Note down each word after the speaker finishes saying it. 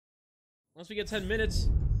Once we get 10 minutes.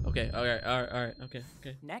 Okay, all right, okay.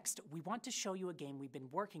 Next, we want to show you a game we've been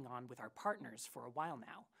working on with our partners for a while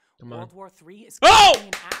now. Come on. World War III is currently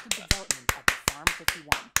in active development at the Farm 51.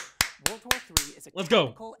 World War III is a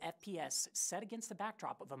tactical FPS set against the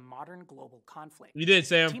backdrop of a modern global conflict. You did,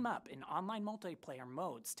 Sam. Team up in online multiplayer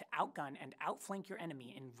modes to outgun and outflank your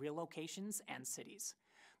enemy in real locations and cities.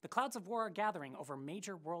 The clouds of war are gathering over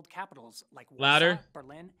major world capitals like Warsaw,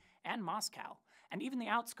 Berlin, and Moscow, and even the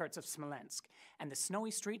outskirts of Smolensk and the snowy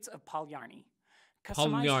streets of Polyarny.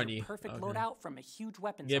 Customize your perfect loadout from a huge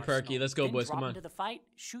weapons Get perky. Let's go, boys. Come on. Into the fight,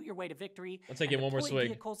 shoot your way to victory. Let's take it one more swig.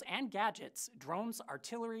 Vehicles and gadgets, drones,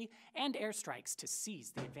 artillery, and airstrikes to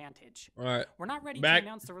seize the advantage. All right. We're not ready to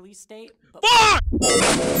announce the release date, but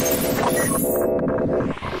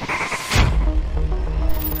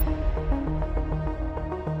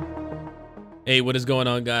Hey, what is going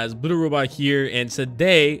on, guys? BlueTheRobot here, and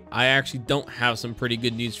today I actually don't have some pretty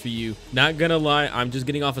good news for you. Not gonna lie, I'm just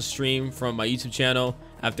getting off a stream from my YouTube channel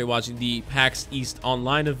after watching the PAX East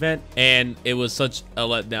online event, and it was such a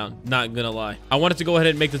letdown, not gonna lie. I wanted to go ahead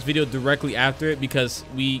and make this video directly after it because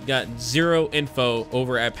we got zero info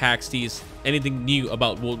over at PAX East, anything new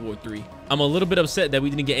about World War III. I'm a little bit upset that we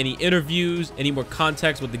didn't get any interviews, any more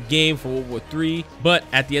context with the game for World War III, but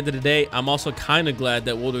at the end of the day, I'm also kind of glad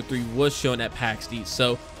that World War III was shown at PAX East,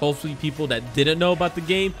 so hopefully people that didn't know about the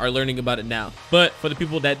game are learning about it now. But for the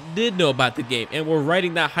people that did know about the game and were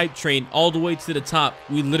riding that hype train all the way to the top,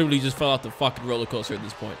 we literally just fell off the fucking roller coaster at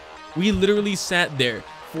this point. We literally sat there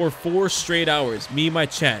for 4 straight hours, me and my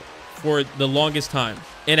chat, for the longest time.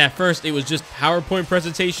 And at first it was just PowerPoint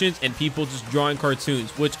presentations and people just drawing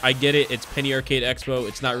cartoons, which I get it, it's Penny Arcade Expo,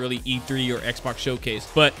 it's not really E3 or Xbox Showcase,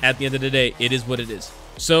 but at the end of the day, it is what it is.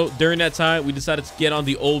 So during that time, we decided to get on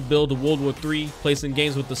the old build of World War III, play some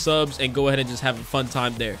games with the subs, and go ahead and just have a fun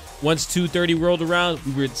time there. Once 2:30 rolled around,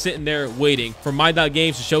 we were sitting there waiting for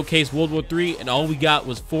My.Games to showcase World War III, and all we got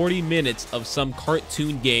was 40 minutes of some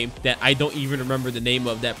cartoon game that I don't even remember the name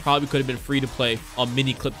of that probably could have been free to play on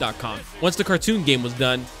miniclip.com. Once the cartoon game was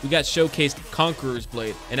done, we got showcased Conqueror's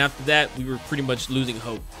Blade, and after that, we were pretty much losing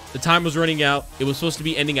hope. The time was running out. It was supposed to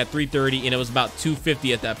be ending at 3:30, and it was about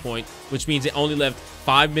 2:50 at that point, which means it only left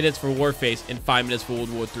 5 minutes for Warface and 5 minutes for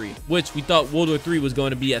World War III, which we thought World War III was going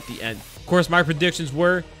to be at the end. Of course, my predictions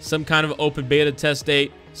were some kind of open beta test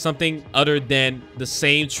date, something other than the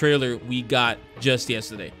same trailer we got just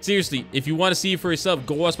yesterday. Seriously, if you want to see it for yourself,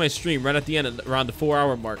 go watch my stream right at the end, around the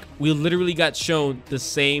 4-hour mark. We literally got shown the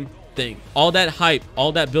same thing. All that hype,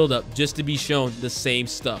 all that buildup, just to be shown the same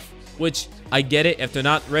stuff. Which, I get it, if they're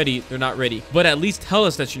not ready, they're not ready. But at least tell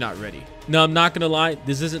us that you're not ready. No, I'm not gonna lie,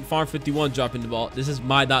 this isn't Farm 51 dropping the ball. This is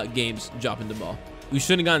My.Games dropping the ball. We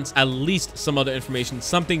should have gotten at least some other information,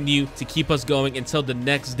 something new to keep us going until the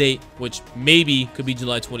next date, which maybe could be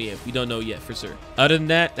July 28th. We don't know yet for sure. Other than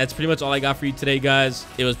that, that's pretty much all I got for you today, guys.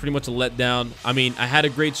 It was pretty much a letdown. I mean, I had a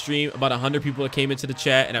great stream, about 100 people that came into the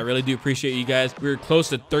chat, and I really do appreciate you guys. We're close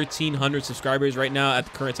to 1,300 subscribers right now at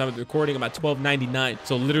the current time of the recording. I'm at 1,299,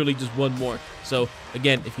 so literally just one more. So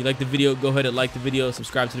again, if you like the video, go ahead and like the video,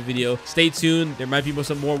 subscribe to the video. Stay tuned. There might be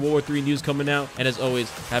some more World War III news coming out, and as always,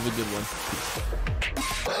 have a good one. Peace.